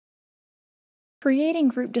Creating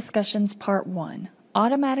Group Discussions Part 1.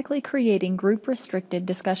 Automatically creating group-restricted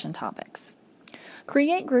discussion topics.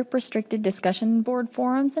 Create group-restricted discussion board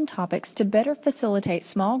forums and topics to better facilitate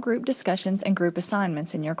small group discussions and group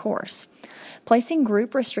assignments in your course. Placing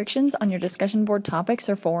group restrictions on your discussion board topics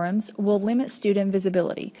or forums will limit student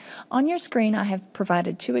visibility. On your screen, I have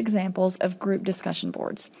provided two examples of group discussion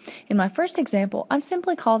boards. In my first example, I've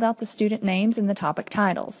simply called out the student names and the topic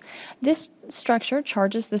titles. This structure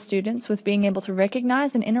charges the students with being able to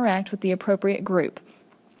recognize and interact with the appropriate group.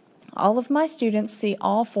 All of my students see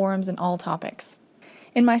all forums and all topics.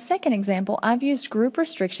 In my second example, I've used group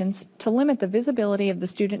restrictions to limit the visibility of the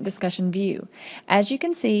student discussion view. As you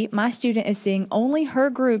can see, my student is seeing only her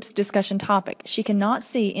group's discussion topic. She cannot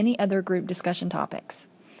see any other group discussion topics.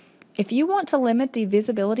 If you want to limit the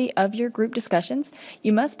visibility of your group discussions,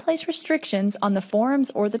 you must place restrictions on the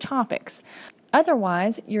forums or the topics.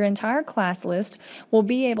 Otherwise, your entire class list will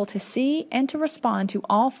be able to see and to respond to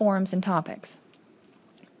all forums and topics.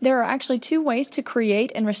 There are actually two ways to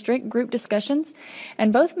create and restrict group discussions,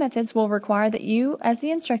 and both methods will require that you, as the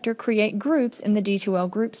instructor, create groups in the D2L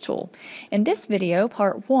Groups tool. In this video,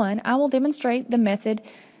 Part 1, I will demonstrate the method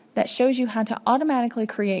that shows you how to automatically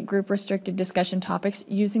create group-restricted discussion topics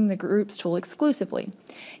using the Groups tool exclusively.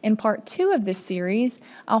 In Part 2 of this series,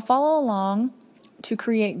 I'll follow along to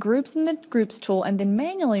create groups in the Groups tool and then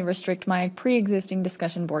manually restrict my pre-existing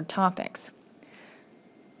discussion board topics.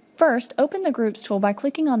 First, open the Groups tool by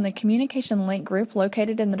clicking on the Communication Link group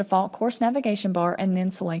located in the default course navigation bar and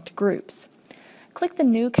then select Groups. Click the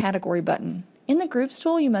New Category button. In the Groups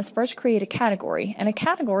tool, you must first create a category, and a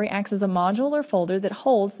category acts as a module or folder that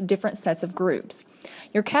holds different sets of groups.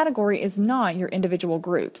 Your category is not your individual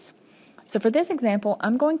groups. So for this example,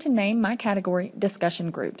 I'm going to name my category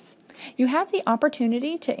Discussion Groups. You have the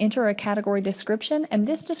opportunity to enter a category description, and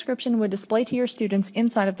this description would display to your students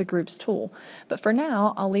inside of the Groups tool. But for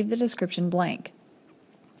now, I'll leave the description blank.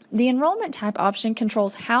 The Enrollment type option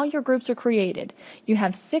controls how your groups are created. You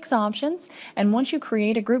have 6 options, and once you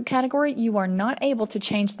create a group category, you are not able to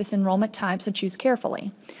change this enrollment type, so choose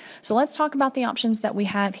carefully. So let's talk about the options that we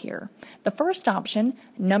have here. The first option,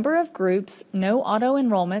 Number of Groups, No Auto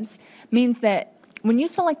Enrollments, means that when you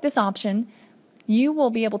select this option, you will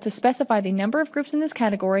be able to specify the number of groups in this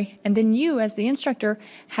category, and then you, as the instructor,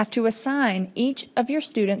 have to assign each of your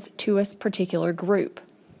students to a particular group.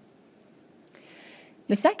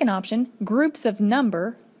 The second option, Groups of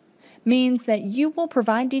Number, means that you will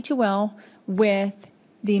provide D2L with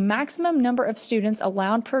the maximum number of students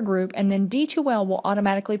allowed per group, and then D2L will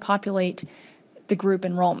automatically populate the group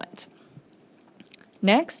enrollment.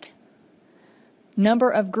 Next, Number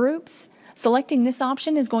of Groups. Selecting this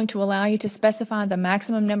option is going to allow you to specify the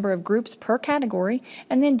maximum number of groups per category,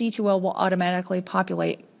 and then D2L will automatically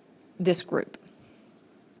populate this group.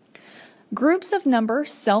 Groups of Number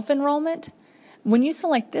Self-Enrollment. When you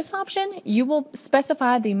select this option, you will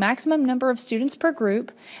specify the maximum number of students per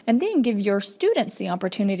group and then give your students the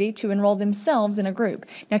opportunity to enroll themselves in a group.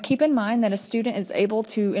 Now keep in mind that a student is able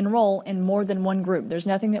to enroll in more than one group. There's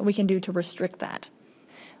nothing that we can do to restrict that.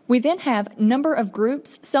 We then have Number of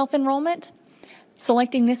Groups Self-Enrollment.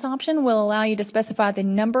 Selecting this option will allow you to specify the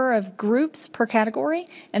number of groups per category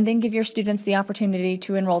and then give your students the opportunity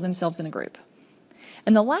to enroll themselves in a group.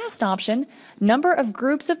 And the last option, Number of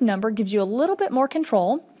Groups of Number, gives you a little bit more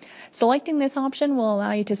control. Selecting this option will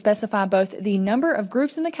allow you to specify both the number of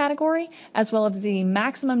groups in the category as well as the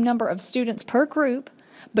maximum number of students per group,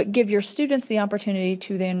 but give your students the opportunity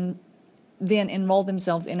to then enroll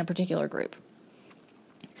themselves in a particular group.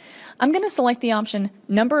 I'm going to select the option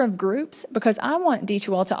Number of Groups because I want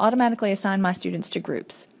D2L to automatically assign my students to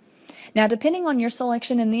groups. Now, depending on your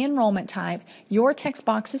selection in the enrollment type, your text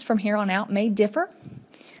boxes from here on out may differ,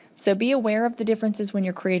 so be aware of the differences when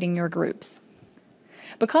you're creating your groups.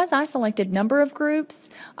 Because I selected Number of Groups,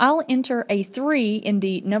 I'll enter a 3 in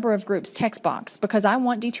the Number of Groups text box because I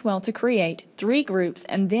want D2L to create 3 groups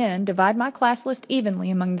and then divide my class list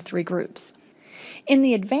evenly among the 3 groups. In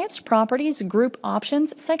the Advanced Properties Group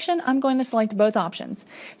Options section, I'm going to select both options.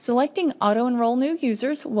 Selecting Auto Enroll New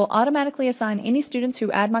Users will automatically assign any students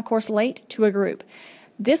who add my course late to a group.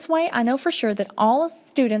 This way, I know for sure that all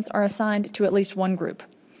students are assigned to at least one group.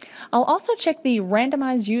 I'll also check the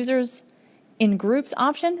Randomize Users in Groups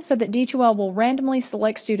option so that D2L will randomly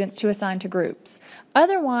select students to assign to groups.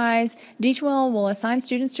 Otherwise, D2L will assign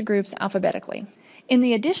students to groups alphabetically. In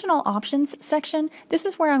the Additional Options section, this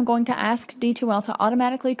is where I'm going to ask D2L to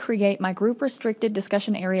automatically create my group-restricted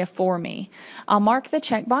discussion area for me. I'll mark the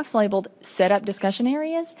checkbox labeled Set Up Discussion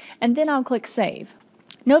Areas, and then I'll click Save.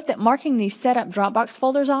 Note that marking the Setup Dropbox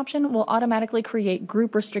Folders option will automatically create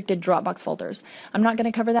group-restricted Dropbox folders. I'm not going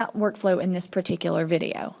to cover that workflow in this particular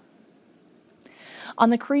video. On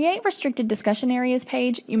the Create Restricted Discussion Areas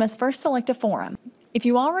page, you must first select a forum. If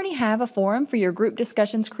you already have a forum for your group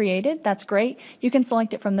discussions created, that's great. You can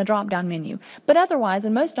select it from the drop-down menu. But otherwise,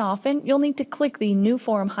 and most often, you'll need to click the New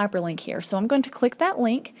Forum hyperlink here. So I'm going to click that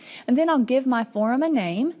link, and then I'll give my forum a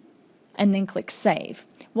name, and then click Save.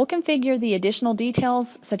 We'll configure the additional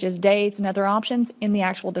details, such as dates and other options, in the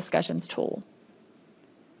actual Discussions tool.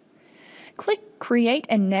 Click Create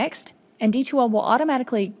and Next, and D2L will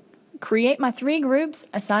automatically create my 3 groups,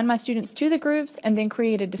 assign my students to the groups, and then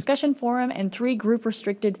create a discussion forum and 3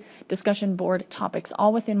 group-restricted discussion board topics,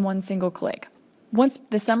 all within one single click. Once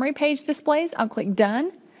the summary page displays, I'll click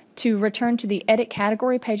Done to return to the Edit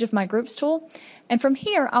Category page of my Groups tool, and from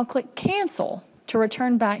here I'll click Cancel to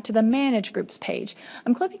return back to the Manage Groups page.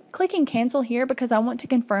 I'm clicking Cancel here because I want to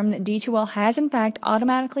confirm that D2L has in fact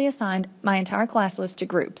automatically assigned my entire class list to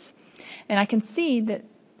groups. And I can see that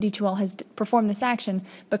D2L has performed this action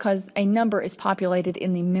because a number is populated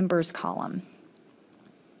in the Members column.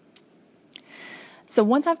 So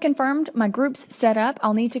once I've confirmed my groups set up,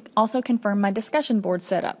 I'll need to also confirm my discussion board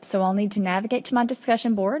set up. So I'll need to navigate to my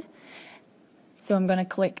discussion board. So I'm going to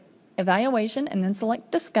click Evaluation and then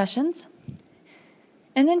select Discussions.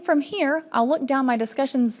 And then from here, I'll look down my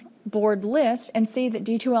discussions board list and see that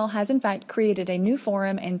D2L has in fact created a new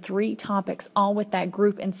forum and 3 topics, all with that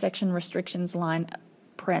group and section restrictions line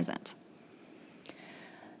present.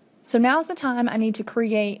 So now's the time I need to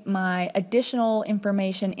create my additional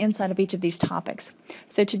information inside of each of these topics.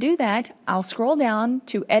 So to do that, I'll scroll down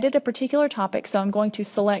to edit a particular topic. So I'm going to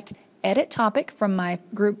select Edit Topic from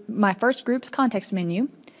my first group's context menu.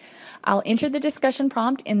 I'll enter the discussion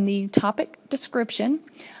prompt in the topic description.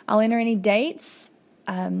 I'll enter any dates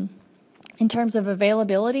in terms of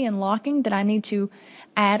availability and locking that I need to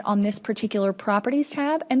add on this particular Properties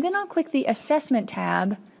tab, and then I'll click the Assessment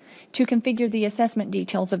tab to configure the assessment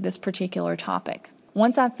details of this particular topic.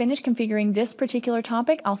 Once I've finished configuring this particular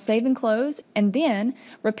topic, I'll save and close, and then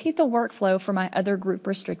repeat the workflow for my other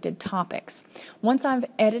group-restricted topics. Once I've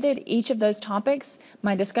edited each of those topics,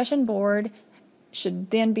 my discussion board should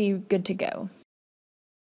then be good to go.